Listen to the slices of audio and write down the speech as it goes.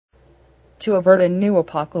to avert a new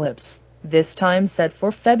apocalypse, this time set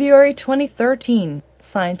for February 2013.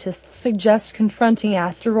 Scientists suggest confronting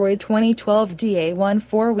asteroid 2012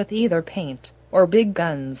 DA14 with either paint or big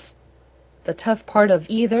guns. The tough part of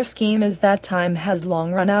either scheme is that time has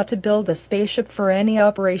long run out to build a spaceship for any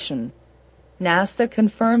operation. NASA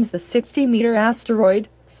confirms the 60-meter asteroid,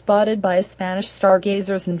 spotted by Spanish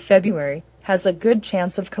stargazers in February, has a good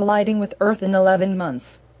chance of colliding with Earth in 11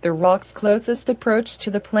 months. The rock's closest approach to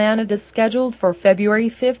the planet is scheduled for February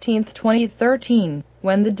 15, 2013,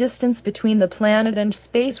 when the distance between the planet and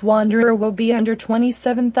space wanderer will be under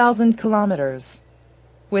 27,000 kilometers.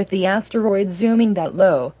 With the asteroid zooming that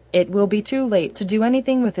low, it will be too late to do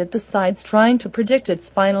anything with it besides trying to predict its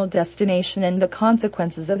final destination and the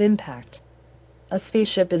consequences of impact. A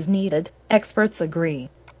spaceship is needed, experts agree.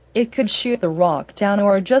 It could shoot the rock down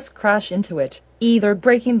or just crash into it, either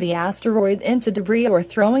breaking the asteroid into debris or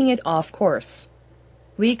throwing it off course.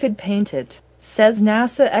 We could paint it, says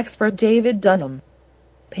NASA expert David Dunham.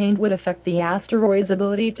 Paint would affect the asteroid's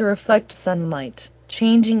ability to reflect sunlight,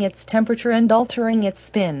 changing its temperature and altering its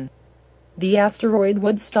spin. The asteroid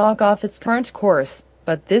would stalk off its current course,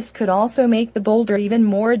 but this could also make the boulder even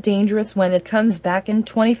more dangerous when it comes back in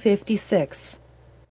 2056.